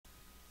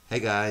Hey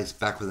guys,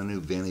 back with a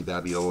new Vanny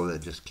Vabiola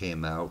that just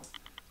came out.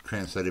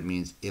 Translated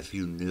means if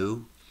you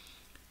knew.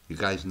 You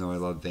guys know I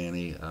love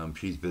Vanny.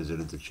 She's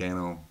visited the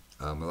channel.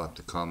 I left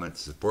a comment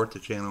to support the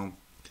channel.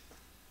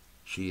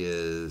 She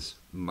is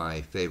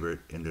my favorite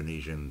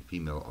Indonesian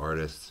female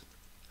artist.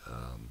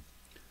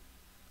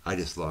 I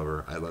just love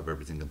her. I love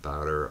everything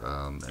about her.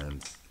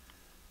 And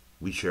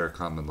we share a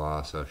common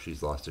loss.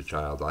 She's lost a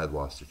child. I've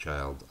lost a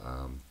child.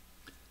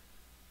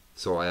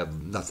 So I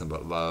have nothing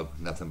but love,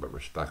 nothing but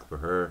respect for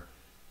her,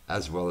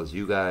 as well as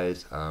you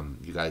guys.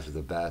 You guys are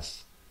the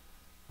best.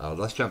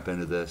 Let's jump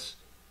into this.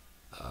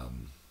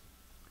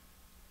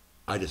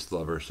 I just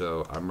love her,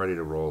 so I'm ready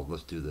to roll.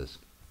 Let's do this.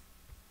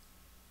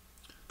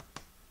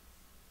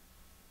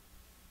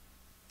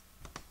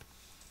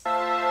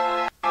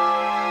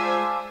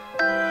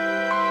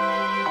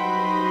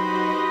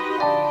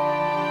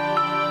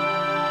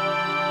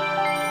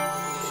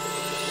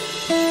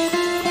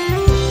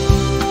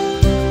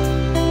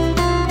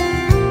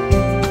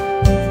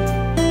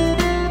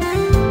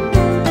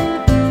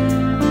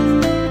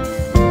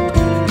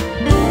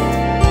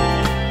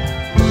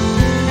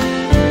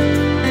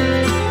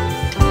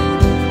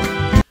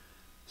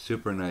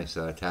 Super nice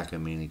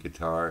Takamine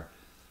guitar.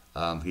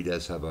 He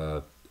does have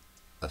a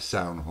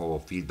sound hole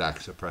feedback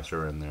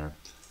suppressor in there.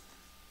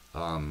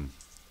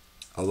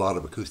 A lot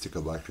of acoustic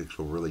electrics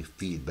will really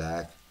feed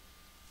back.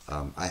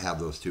 I have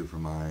those too for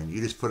mine.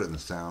 You just put it in the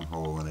sound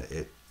hole and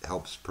it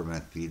helps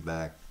prevent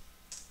feedback.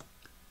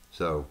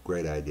 So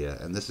great idea.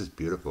 And this is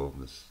beautiful.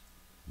 This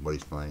what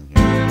he's playing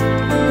here.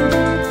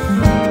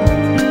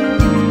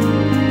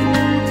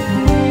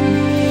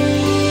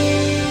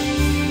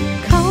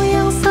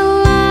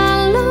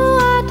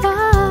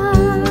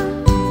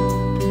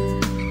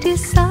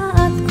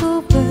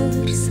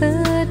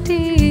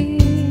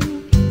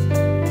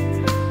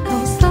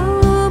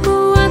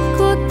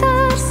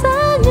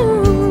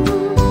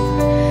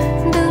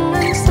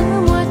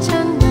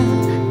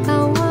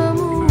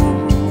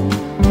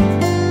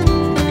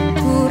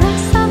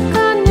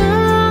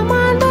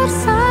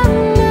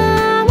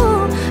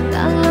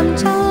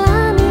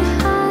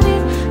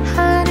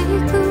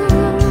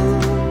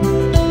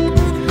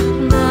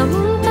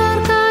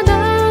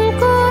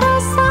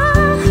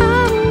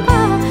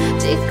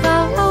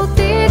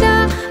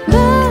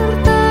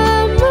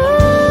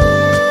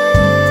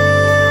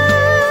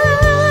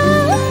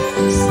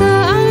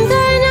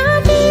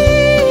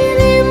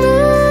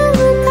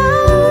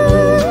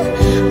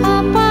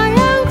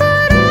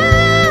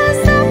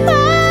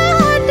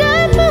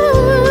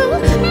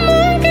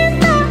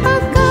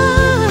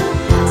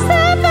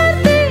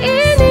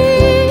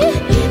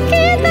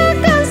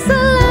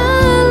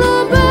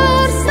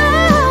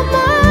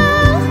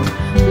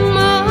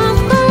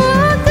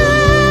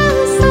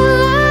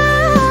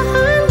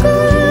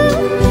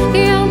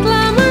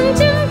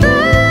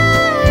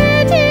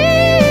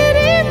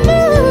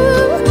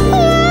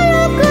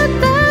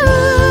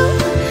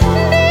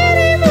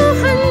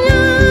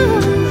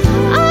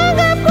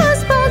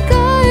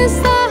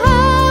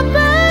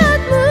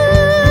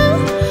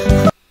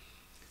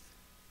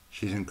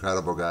 She's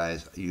incredible,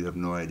 guys. You have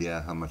no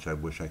idea how much I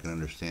wish I could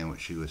understand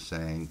what she was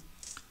saying.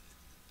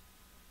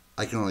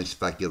 I can only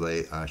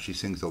speculate. She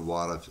sings a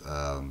lot of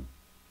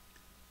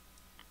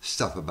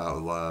stuff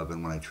about love,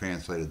 and when I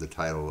translated the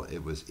title,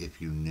 it was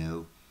If You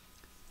Knew.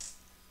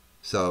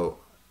 So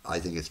I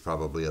think it's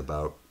probably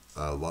about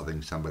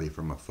loving somebody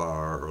from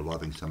afar or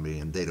loving somebody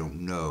and they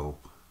don't know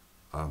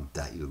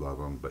that you love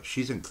them. But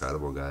she's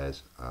incredible,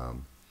 guys.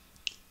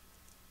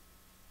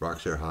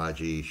 Rocks her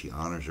Haji. She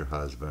honors her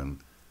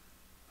husband.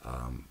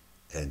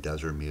 And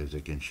does her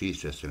music, and she's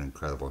just an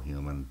incredible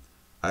human.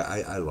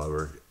 I love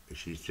her.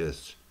 She's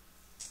just,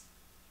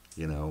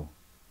 you know,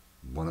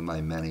 one of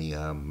my many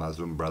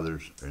Muslim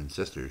brothers and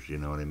sisters, you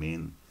know what I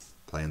mean?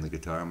 Playing the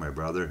guitar, my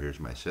brother, here's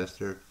my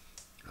sister.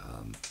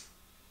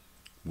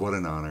 What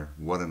an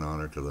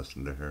honor to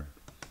listen to her.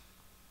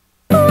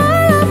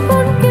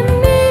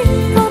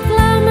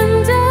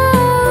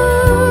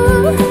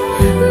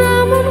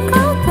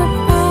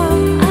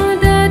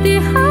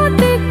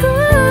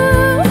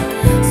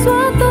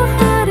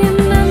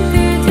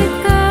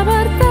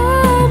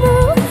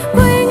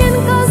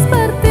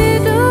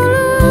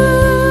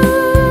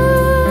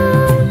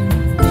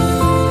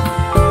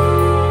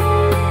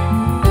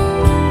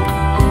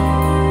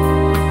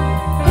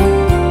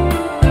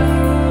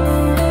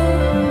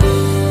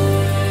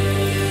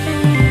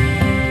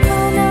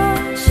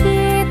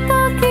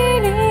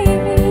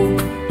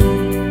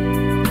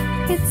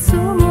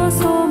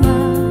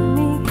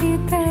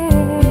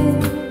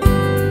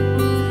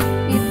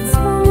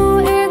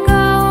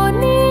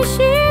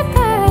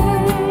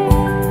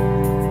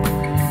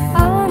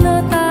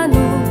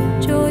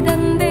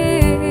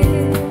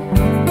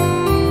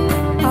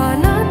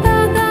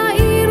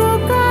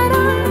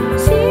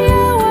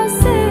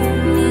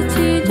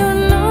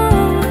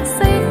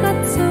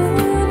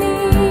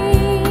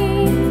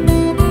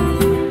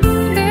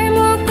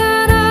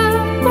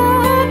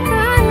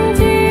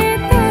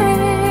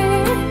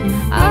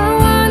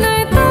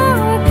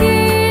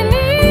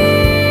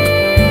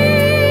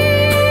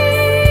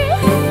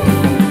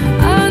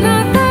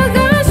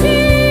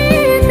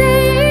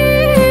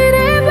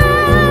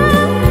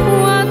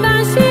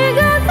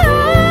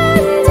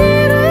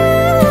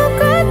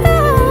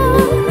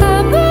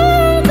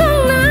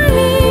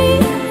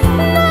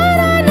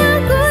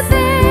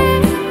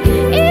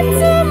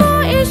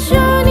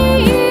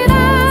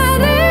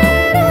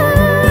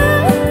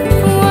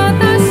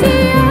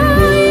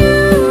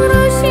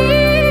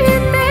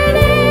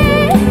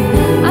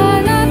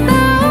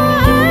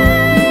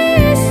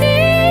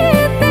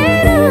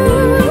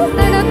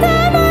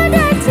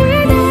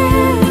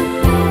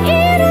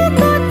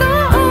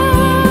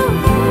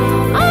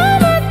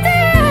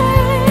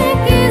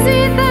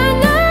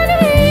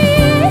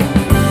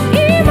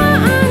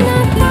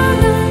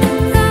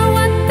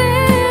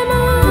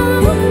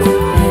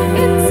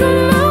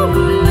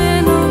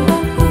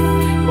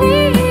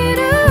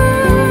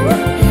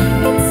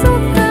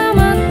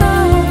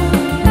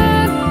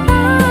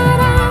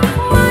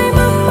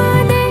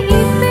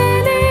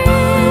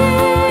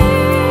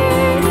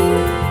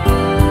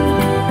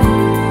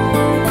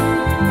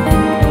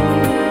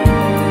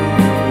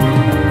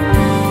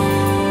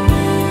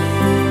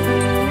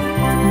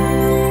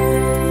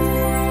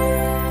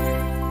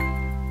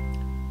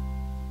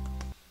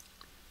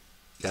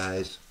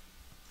 Guys,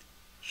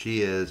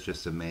 she is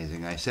just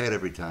amazing. I say it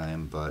every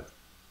time, but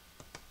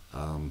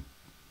um,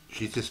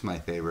 she's just my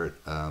favorite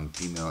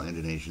female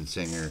Indonesian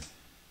singer.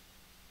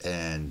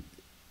 And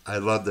I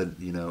love that,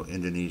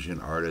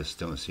 Indonesian artists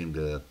don't seem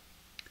to,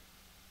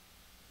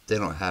 they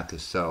don't have to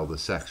sell the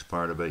sex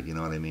part of it, you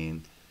know what I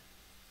mean?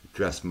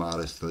 Dress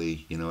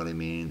modestly, you know what I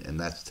mean? And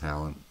that's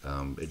talent.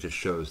 It just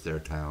shows their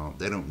talent.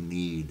 They don't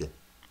need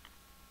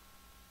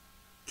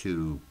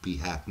to be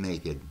half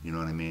naked, you know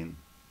what I mean?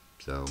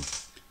 So,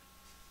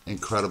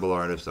 incredible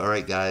artist. All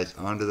right, guys,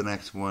 on to the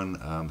next one.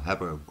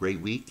 Have a great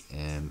week,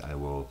 and I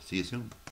will see you soon.